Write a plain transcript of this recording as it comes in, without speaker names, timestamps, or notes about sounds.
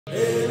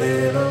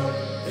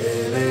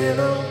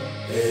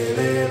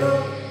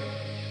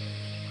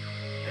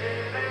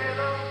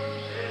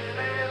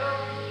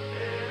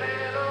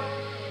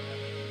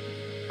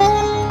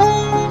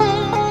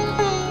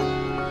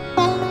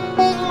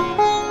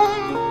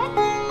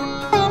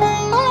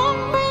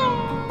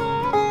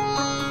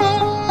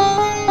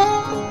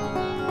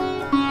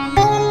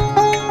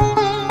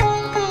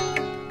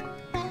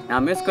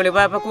സ്കൂളിൽ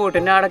പോയപ്പോ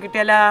കൂട്ടിന്റെ ആടെ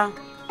കിട്ടിയല്ല.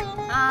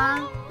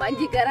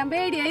 വഞ്ചിക്കയറാൻ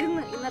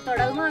പേടിയായിരുന്നു.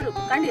 ഇന്നത്തോടെ അത് മാറും.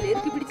 കണ്ടില്ലേ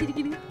ഇറുക്കി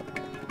പിടിച്ചിരിക്കുന്നു.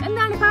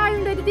 എന്താണ്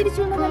പായുണ്ടായിട്ട് തിരിച്ചു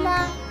വന്നതല്ല?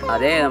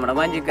 അതെ, നമ്മുടെ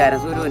വഞ്ചിക്കാരൻ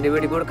സുരുവിന്റെ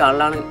വീട്ടിൽ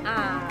കൊടുക്കാനുള്ളതാണ്.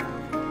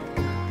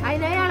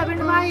 അതിനയാളെ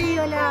പെണ്ണ്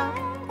പായല്ല.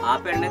 ആ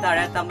പെണ്ണ്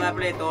താഴെ എത്താൻ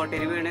പോയപ്പോഴേ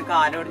തോട്ടിൽ വീണ്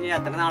കാലൊടിഞ്ഞ്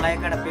എത്ര നാളായി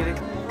കിടപ്പിയത്.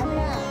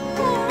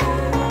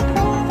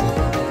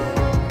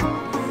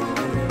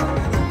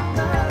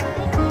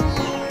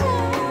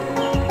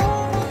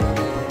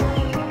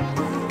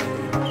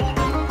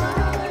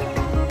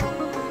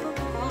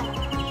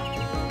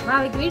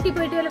 ഭാവിക്ക് വീട്ടിൽ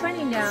പോയിട്ട് വല്ല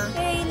പണിയില്ല?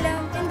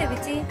 എന്റെ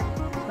പിച്ചി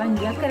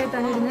വണ്ടി അക്കരെ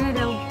തന്നെ ഒരു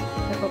നേരാവും.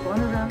 എപ്പൊ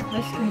പോന്നതാ?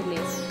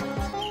 വിശക്കുന്നില്ലേ?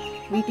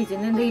 വീട്ടിൽ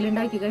ചെന്ന് എന്തെങ്കിലും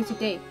ഉണ്ടാക്കി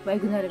കഴിച്ചിട്ടേ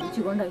വൈകുന്നേരം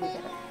വെച്ച് കൊണ്ടാക്കി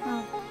തരാം.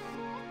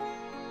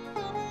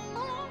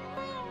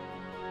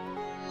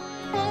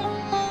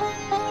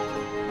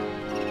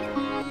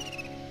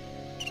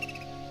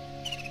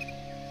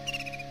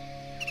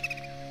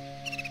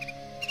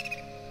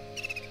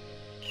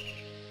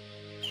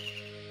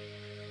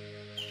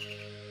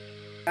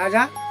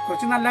 രാജാ,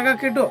 കുറച്ച് നല്ല കക്ക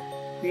കിട്ടോ?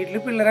 വീട്ടില്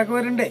പിള്ളേരൊക്കെ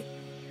വരണ്ടേ?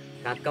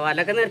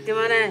 കക്കവാലൊക്കെ നിർത്തി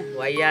മോനെ,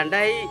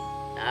 വയ്യാണ്ടായി.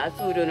 ആ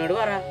സൂര്യനോട്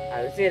പറ,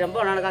 അത് സ്ഥിരം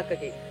പോണാണ്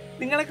കക്കക്ക്.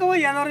 നിങ്ങളൊക്കെ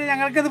വയ്യാന്ന് പറഞ്ഞ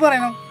ഞങ്ങൾക്കത്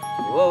പറയണം.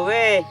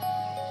 ഓവേ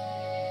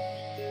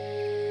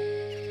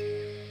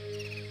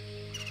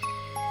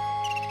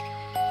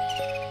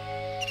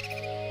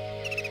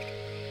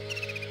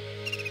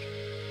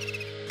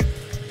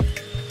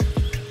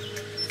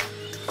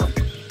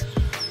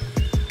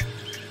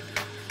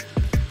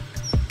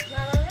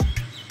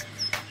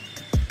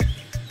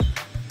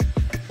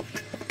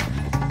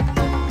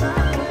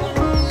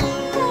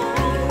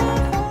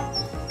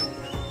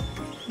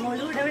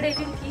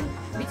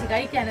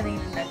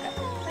കഴിക്കാനെന്തെങ്കിലും ഉണ്ടാക്കാം.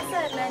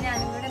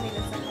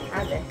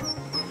 അതെ,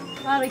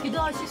 മാവയ്ക്ക്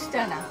ദോശ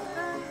ഇഷ്ടാണ്.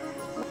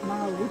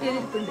 മാവ്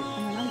കൂട്ടിയതിരിപ്പുണ്ട്.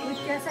 നമുക്ക്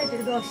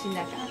വ്യത്യാസമായിട്ടൊരു ദോശ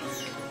ഉണ്ടാക്കാം.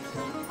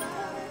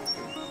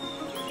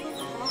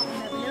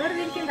 പിന്നെ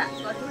വെറുതെ ഇരിക്കണ്ട,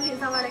 കുറച്ച് ഉള്ളിയും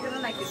സവാളൊക്കെ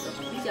നന്നാക്കി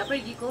കിട്ടും.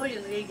 അപ്പോഴേക്ക് കോഴി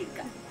ഒന്ന്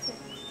കഴുകിയെടുക്കാം.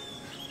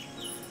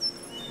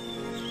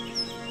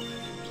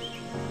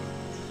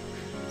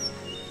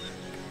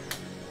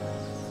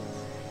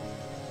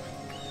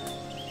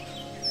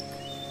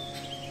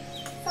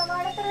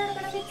 സവാള എത്ര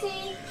എടുക്കണം ചേച്ചി?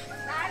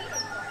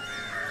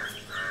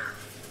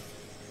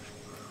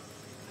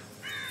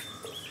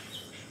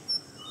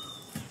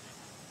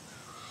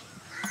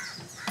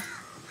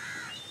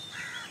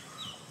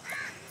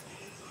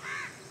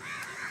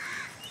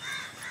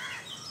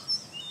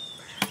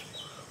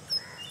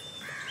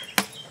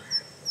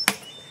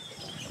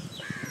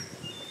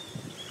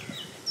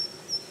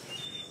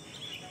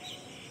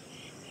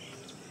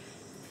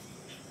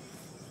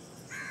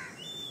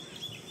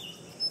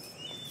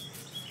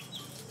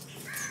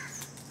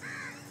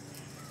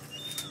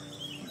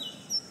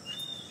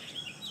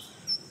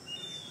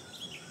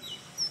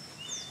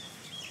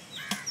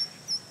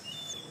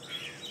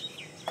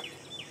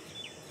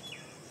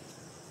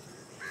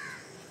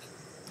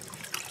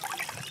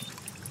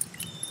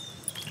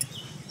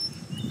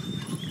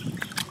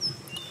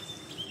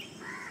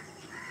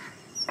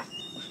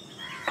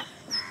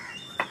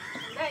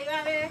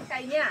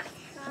 കഴിഞ്ഞ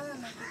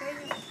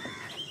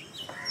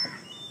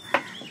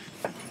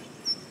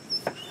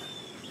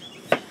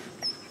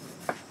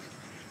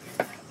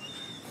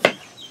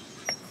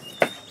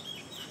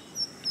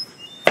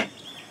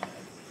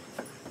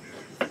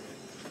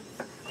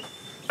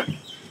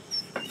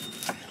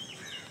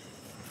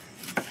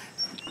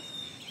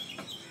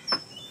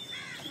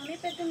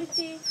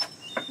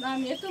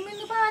നമ്മെത്തുമ്പോ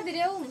ഇന്ന്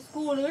പാതിരയാവും.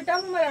 സ്കൂള് വിട്ട്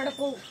അമ്മമാർ അവിടെ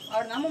പോവും.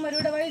 അവിടെ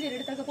അമ്മമാരുടെ വൈദ്യുതി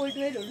അടുത്തൊക്കെ പോയിട്ട്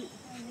വരുള്ളൂ.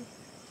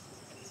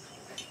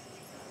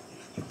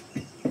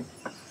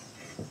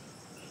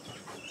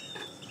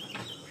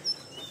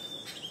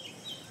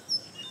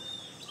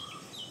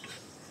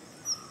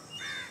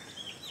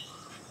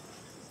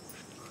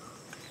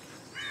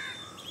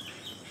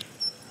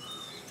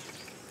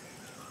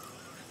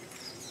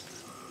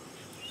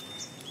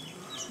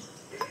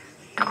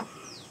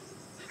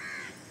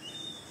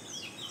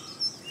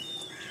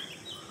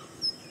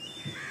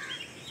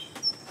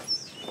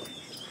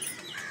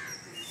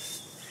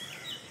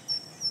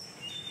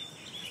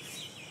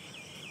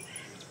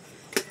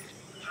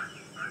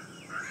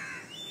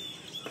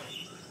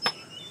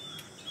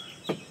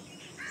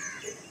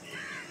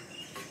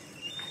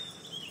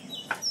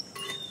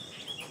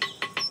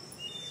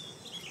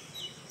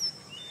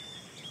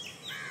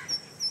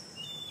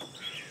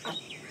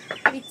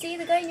 പിച്ച്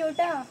ചെയ്ത്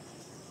കഴിഞ്ഞോട്ടാ.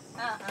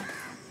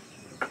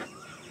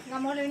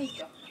 നമ്മൾ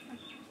എണീറ്റോ?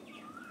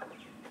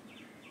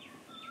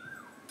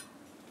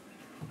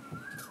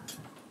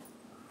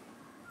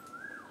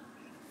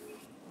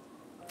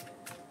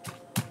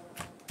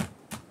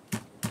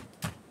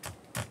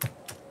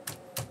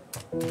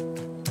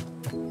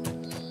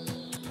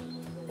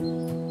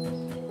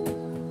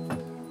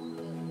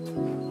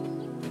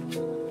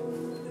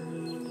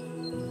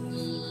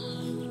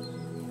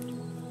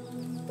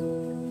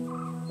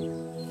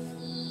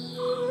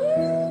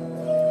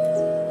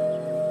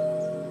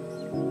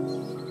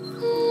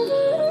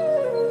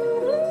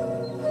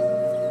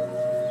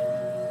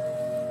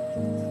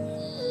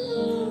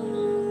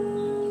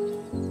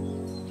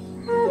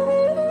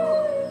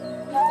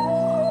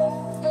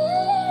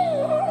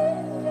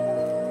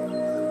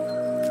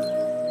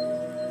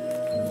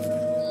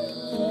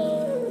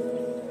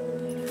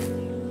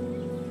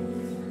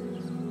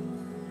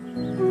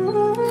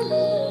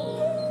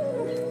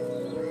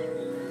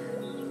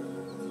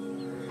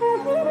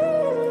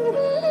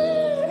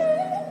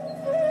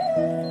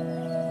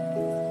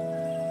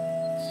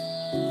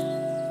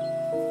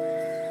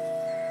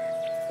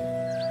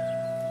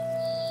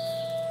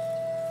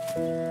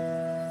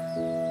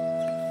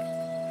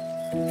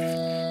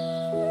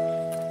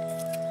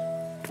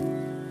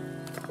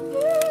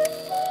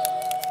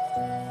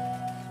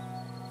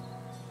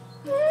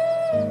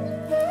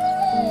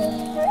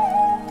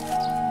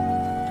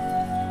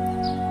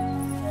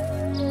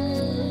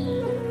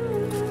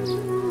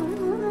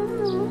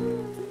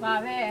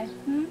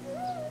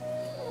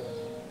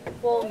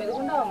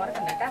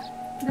 എന്നിട്ടാ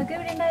ഇതൊക്കെ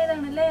ഇവിടെ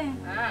ഉണ്ടായതാണല്ലേ?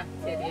 ആ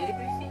ചെറിയൊരു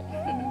കൃഷി.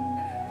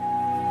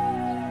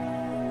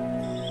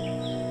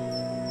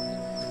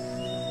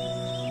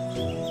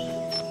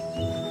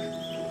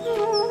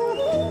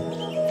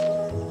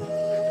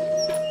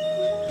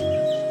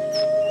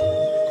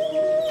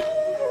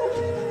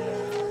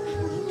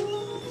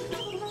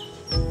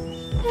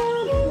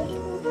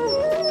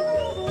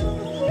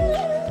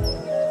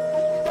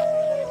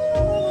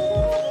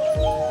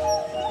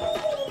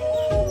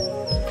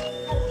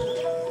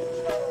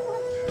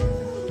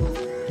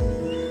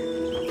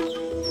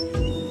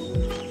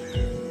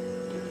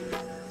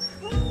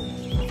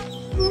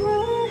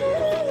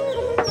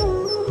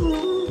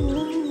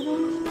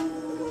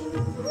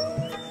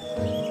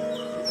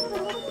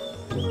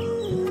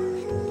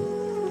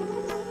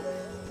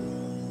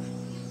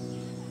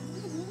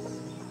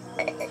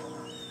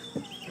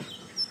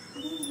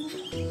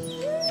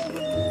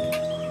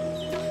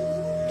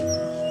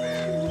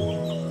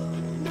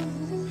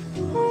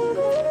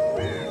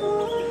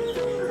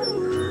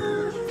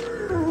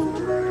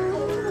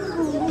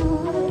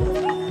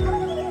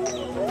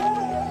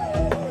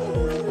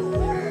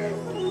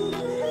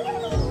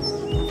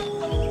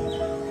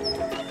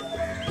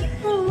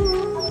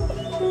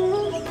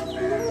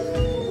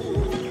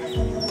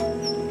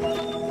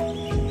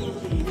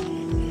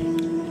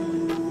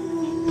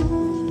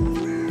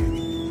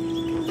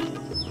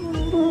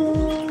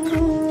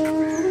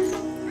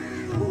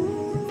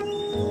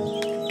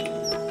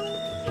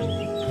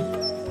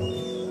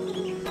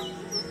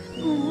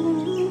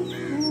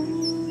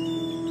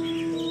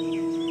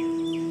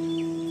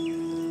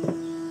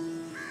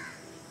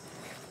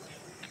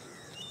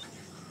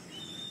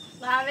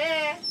 വാവേ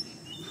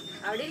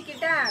അവിടെ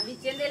ഇരിക്കട്ടാ.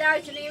 ബിച്ചി എന്തേലും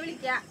ആവശ്യമുണ്ടെങ്കിൽ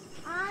വിളിക്കാം.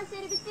 ആ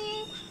ശരി ബിച്ചി.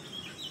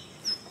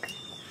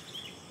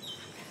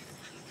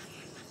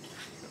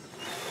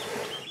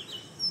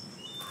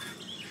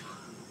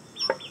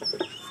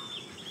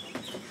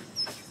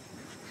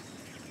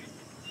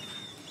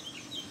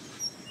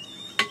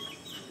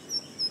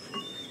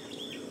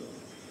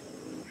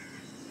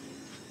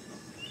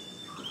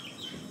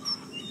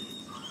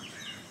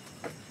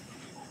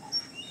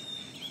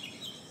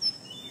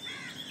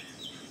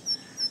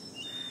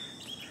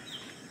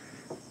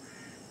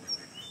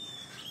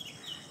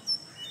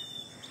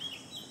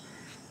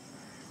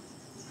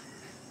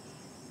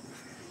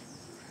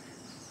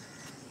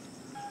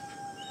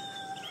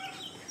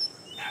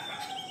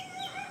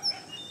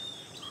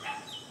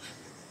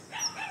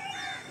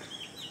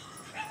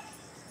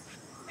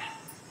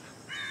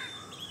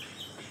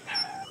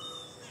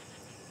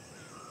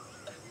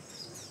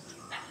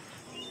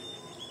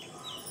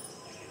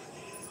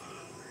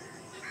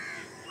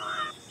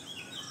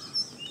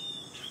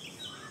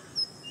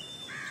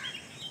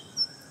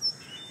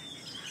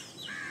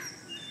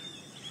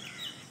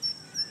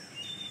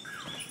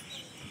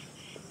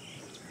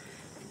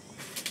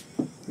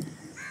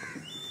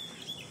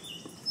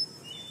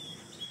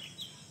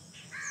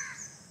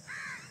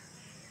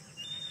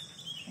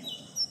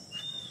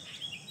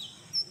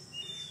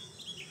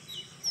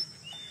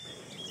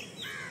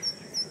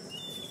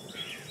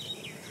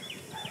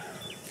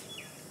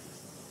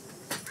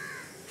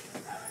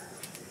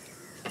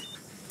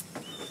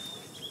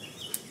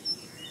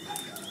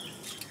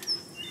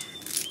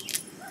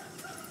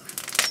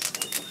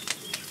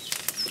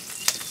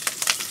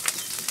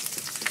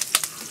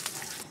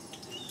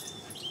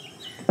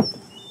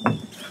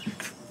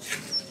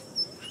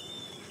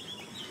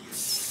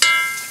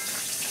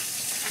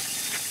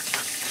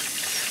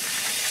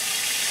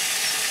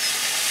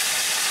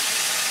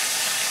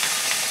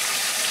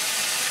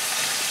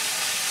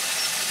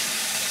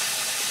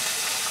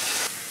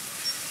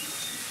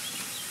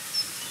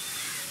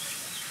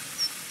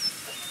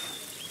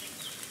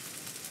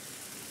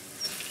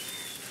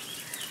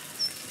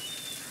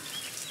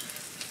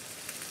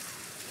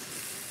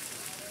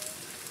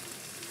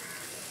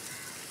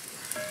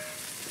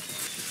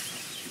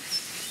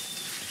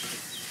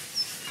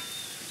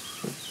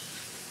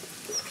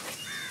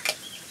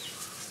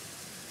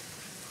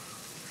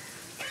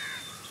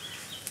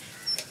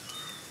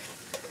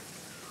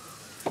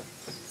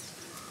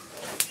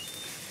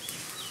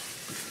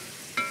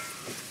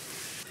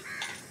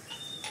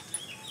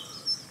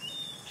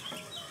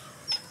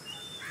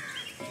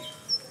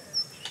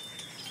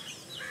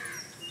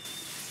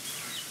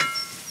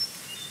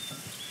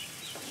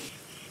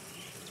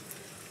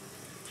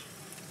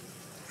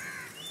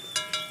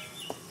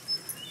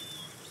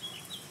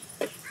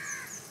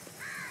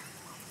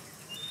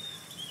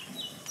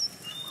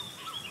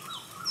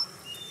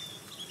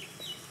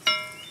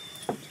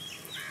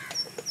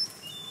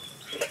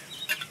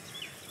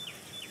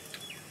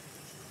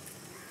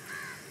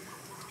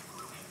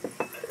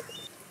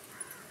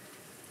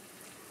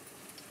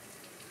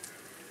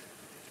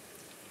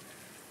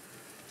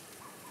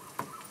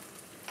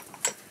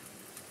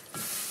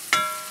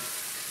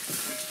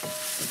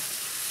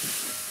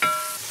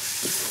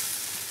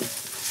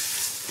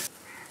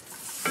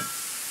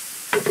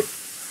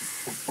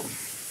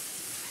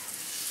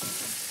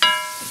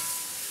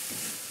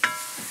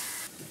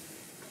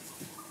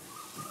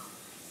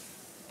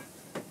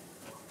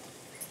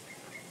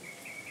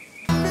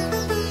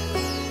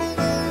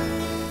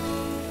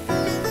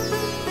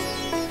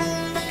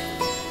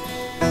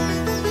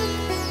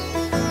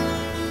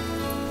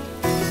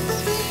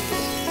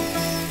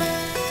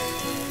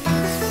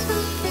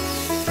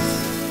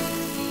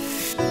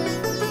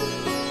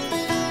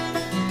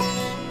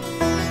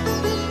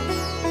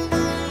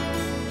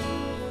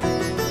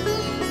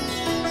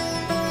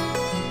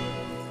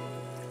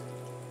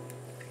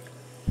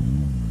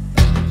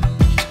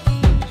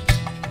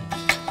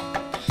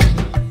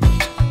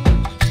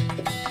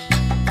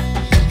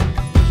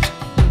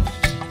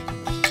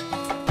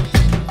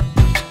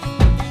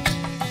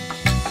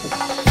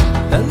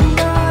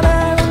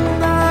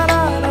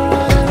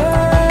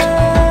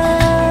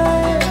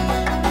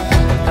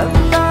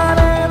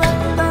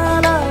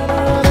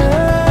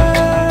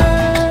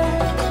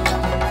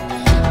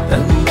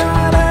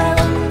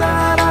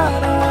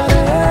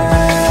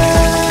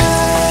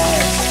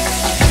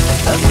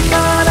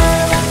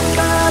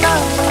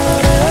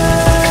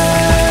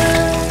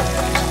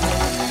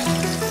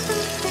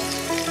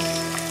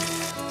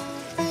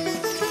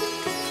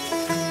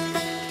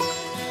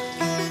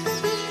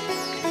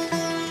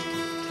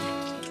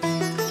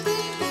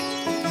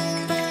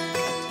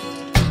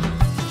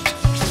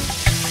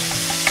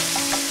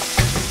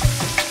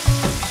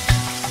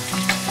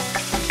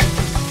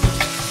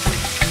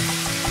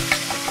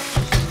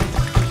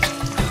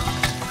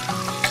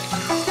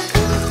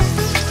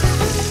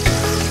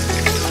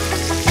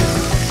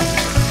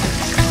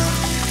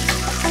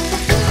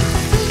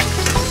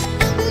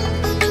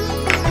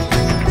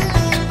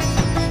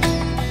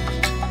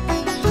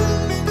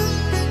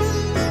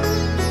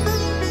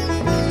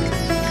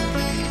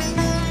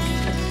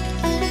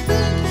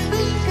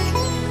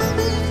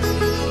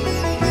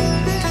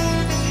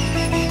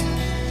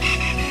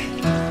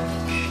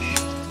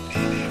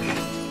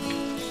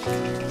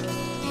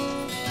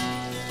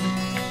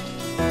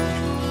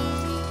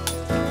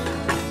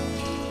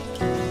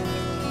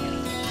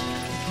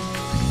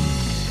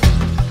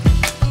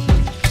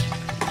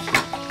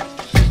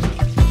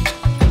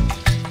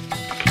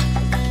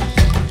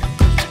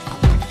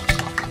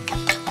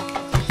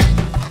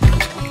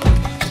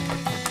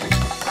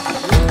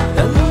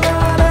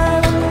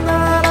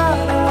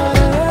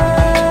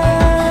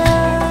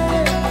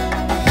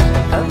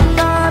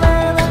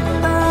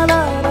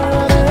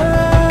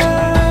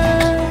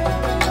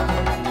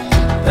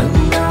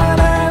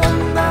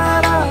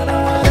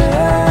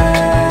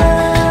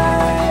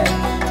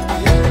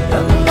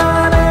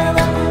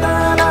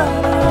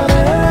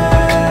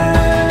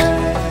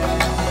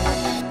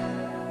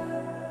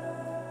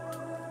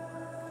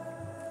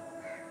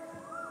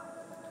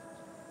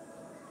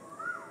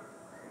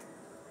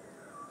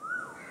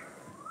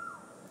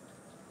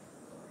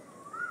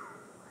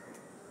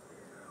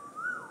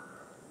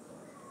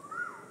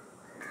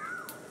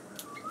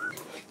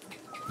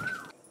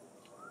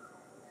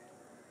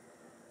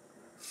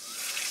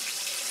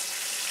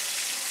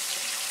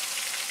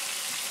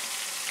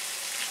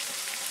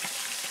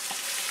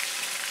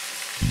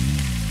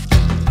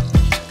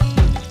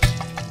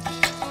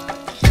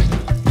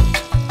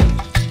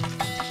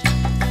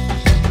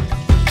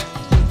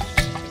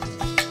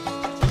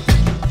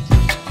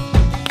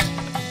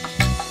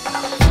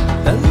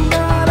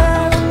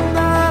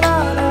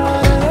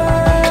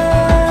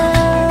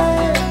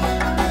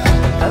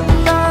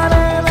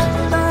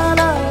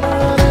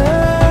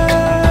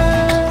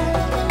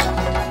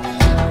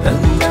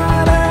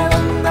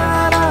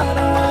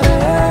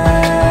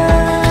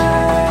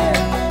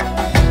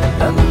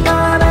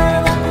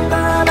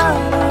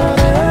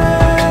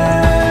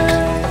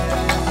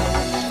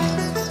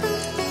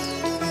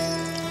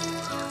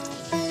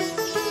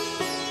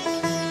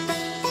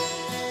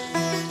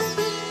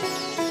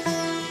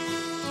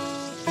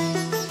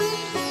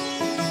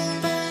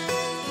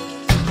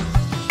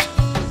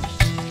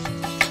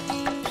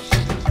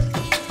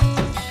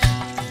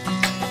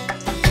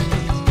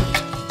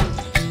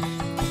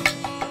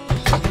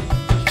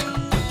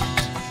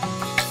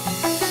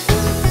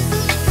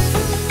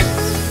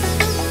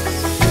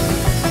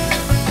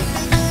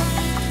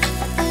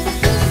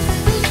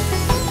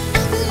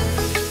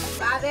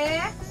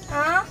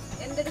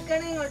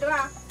 ഇങ്ങോട്ട്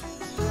വാ.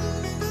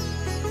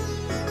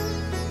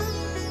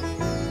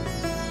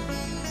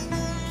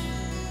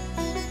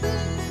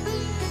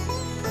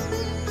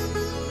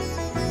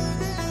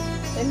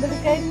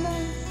 എന്തെടുക്കായിരുന്നു?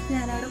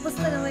 ഞാനവിടെ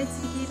പുസ്തകം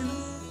വായിച്ചിരിക്കുന്നു.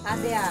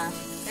 അതെയാ,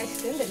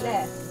 വിശക്കുണ്ടല്ലേ?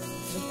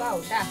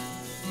 ട്ടാ.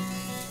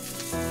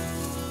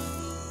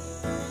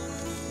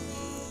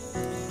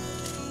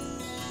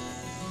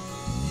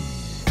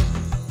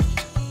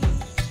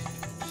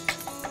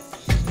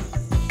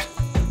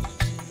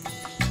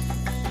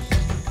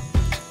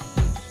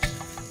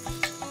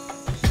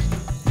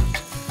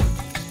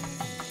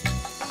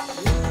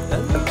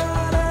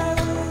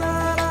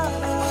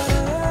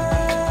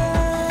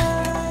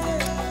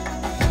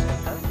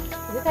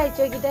 ഇത്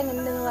കഴിച്ചു നോക്കിട്ട്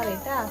എങ്ങനെയുണ്ടെന്ന്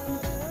പറയട്ടാ.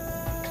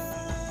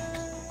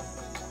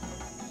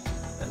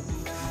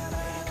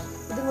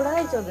 ഇതും കൂടെ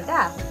കഴിച്ചു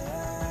നോക്കട്ടാ.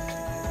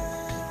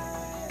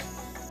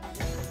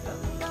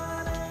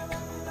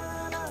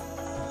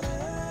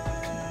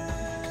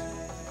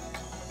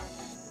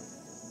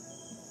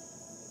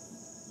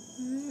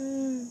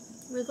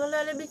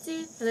 കൊള്ളാലോ ബിച്ചി,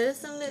 നല്ല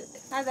രസമുണ്ട്.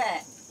 അതെ,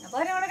 അപ്പൊ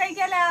ഒരെണ്ണം കൂടെ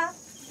കഴിക്കാലോ.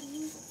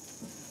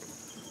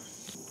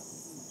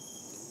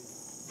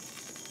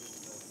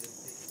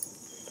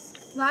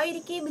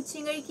 വായിരിക്കേ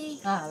ബിച്ചിയും കഴിക്കി.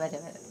 ആ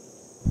വരെ വരെ.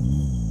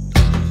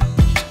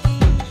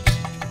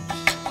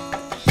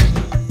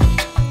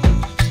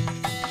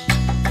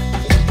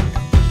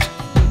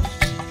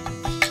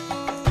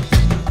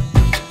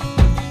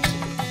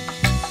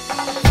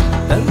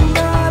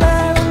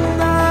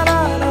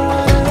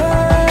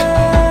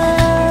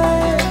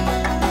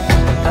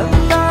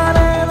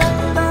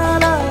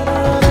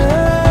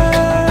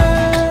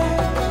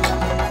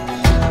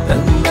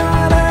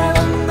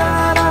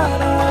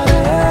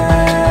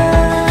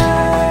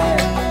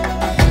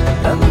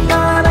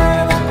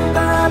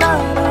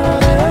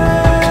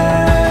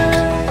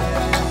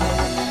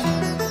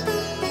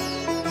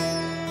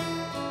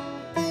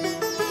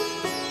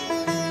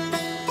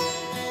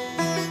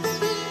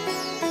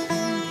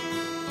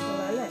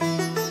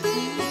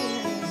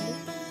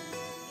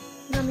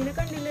 നമ്മിനെ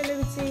കണ്ടില്ലല്ലോ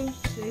ബിച്ചി.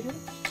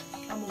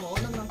 അമ്മ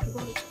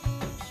നോക്കിക്കോളൂ.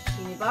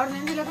 ഇനിയിപ്പോ അവിടെ നിന്ന്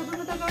എന്തെങ്കിലുമൊക്കെ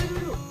തിന്നിട്ടൊക്കെ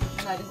വരൂ.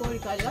 എന്നാലും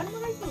കോഴിക്കാല് കാണുമ്പോ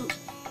കഴിച്ചോളൂ.